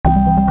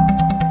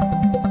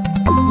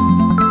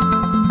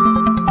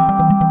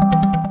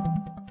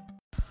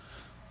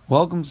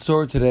Welcome to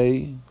Torah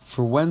Today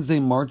for Wednesday,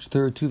 March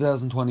 3rd,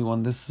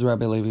 2021. This is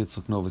Rabbi Levi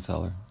Yitzchak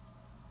Novoseller.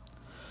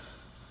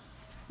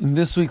 In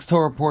this week's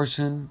Torah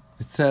portion,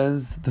 it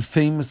says the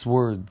famous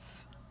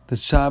words that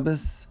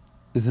Shabbos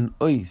is an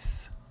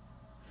ois,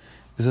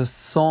 is a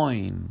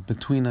sign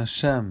between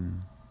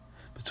Hashem,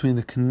 between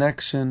the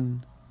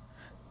connection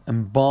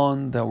and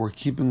bond that we're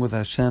keeping with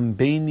Hashem,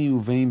 Beini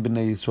uvein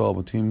b'nei Yisrael,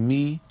 between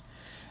me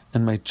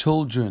and my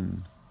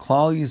children,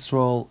 Klal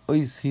Yisrael,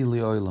 ois hi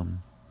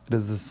li'olam. It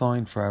is a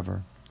sign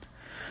forever.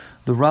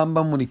 The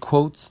Rambam, when he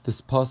quotes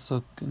this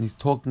pasuk and he's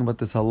talking about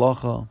this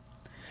halacha,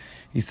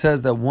 he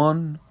says that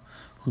one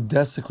who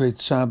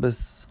desecrates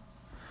Shabbos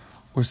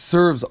or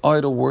serves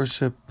idol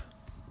worship,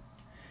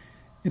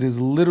 it is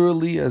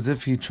literally as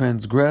if he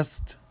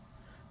transgressed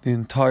the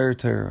entire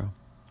Torah.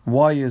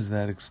 Why is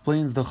that?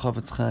 Explains the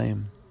Chafetz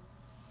Chaim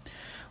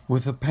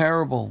with a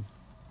parable.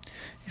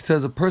 He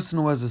says a person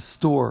who has a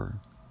store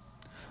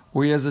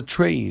or he has a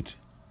trade,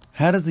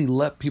 how does he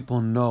let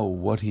people know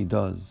what he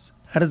does?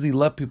 How does he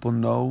let people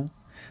know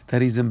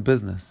that he's in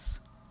business?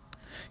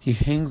 He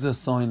hangs a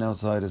sign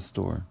outside his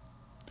store.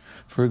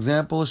 For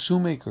example, a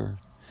shoemaker.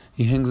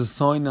 He hangs a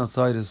sign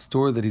outside his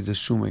store that he's a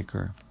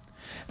shoemaker.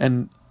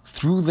 And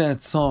through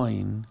that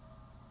sign,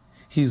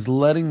 he's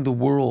letting the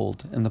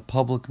world and the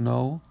public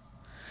know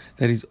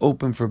that he's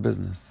open for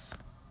business.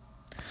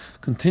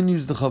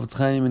 Continues the Chafetz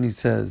Chaim and he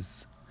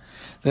says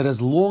that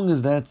as long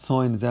as that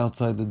sign is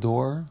outside the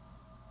door,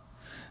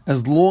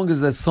 as long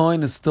as that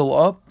sign is still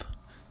up,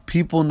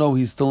 people know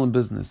he's still in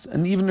business.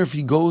 And even if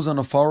he goes on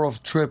a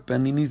far-off trip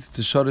and he needs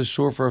to shut his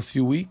store for a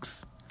few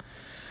weeks,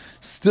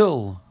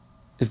 still,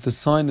 if the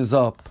sign is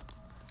up,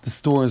 the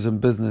store is in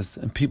business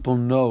and people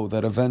know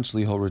that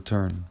eventually he'll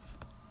return.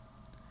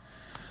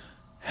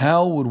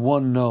 How would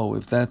one know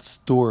if that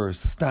store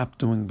stopped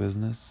doing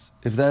business?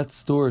 If that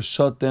store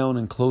shut down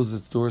and closed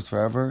its doors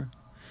forever?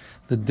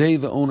 The day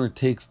the owner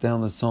takes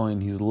down the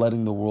sign, he's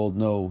letting the world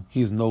know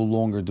he is no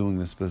longer doing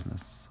this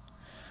business.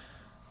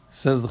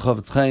 Says the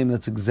Chafetz Chaim,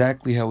 that's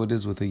exactly how it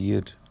is with a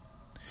Yid.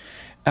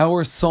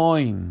 Our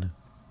sign,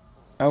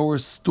 our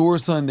store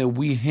sign that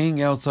we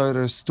hang outside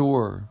our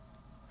store,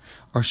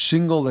 our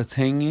shingle that's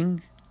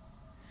hanging,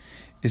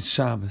 is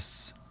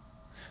Shabbos.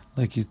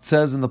 Like it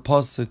says in the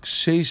pasuk,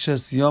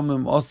 Sheishes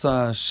Yomim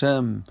Osa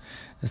Hashem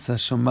Es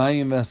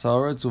HaShamayim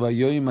VeHaSaretz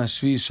Uvayoyim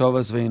HaShvi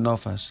Shavas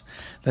VeYinofash.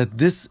 That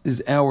this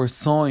is our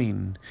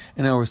sign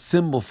and our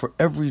symbol for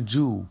every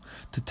Jew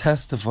to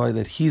testify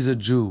that he's a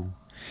Jew.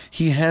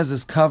 He has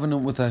his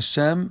covenant with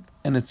Hashem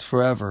and it's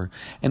forever.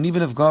 And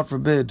even if, God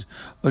forbid,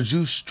 a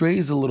Jew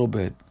strays a little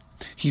bit,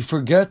 he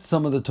forgets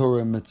some of the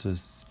Torah and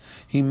mitzvahs,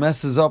 he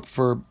messes up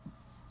for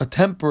a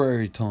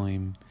temporary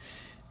time,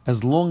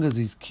 as long as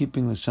he's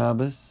keeping the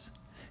Shabbos,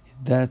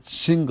 that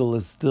shingle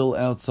is still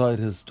outside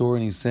his store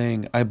and he's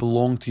saying, I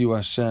belong to you,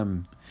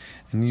 Hashem,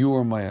 and you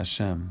are my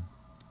Hashem.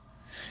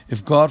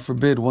 If, God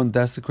forbid, one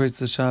desecrates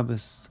the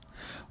Shabbos,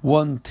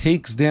 one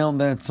takes down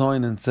that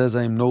sign and says,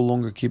 I am no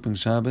longer keeping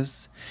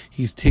Shabbos,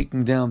 he's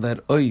taking down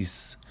that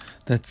ois,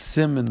 that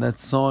siman, that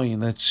sign,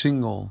 that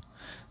shingle,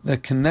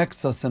 that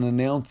connects us and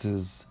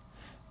announces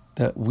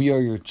that we are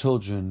your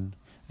children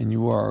and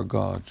you are our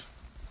God.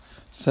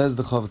 Says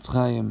the Chafetz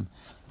Chaim,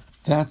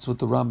 that's what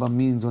the Rambam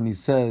means when he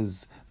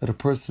says that a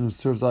person who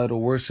serves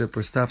idol worship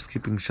or stops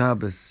keeping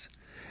Shabbos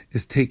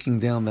is taking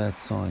down that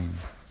sign.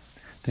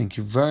 Thank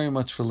you very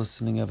much for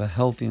listening. Have a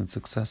healthy and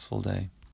successful day.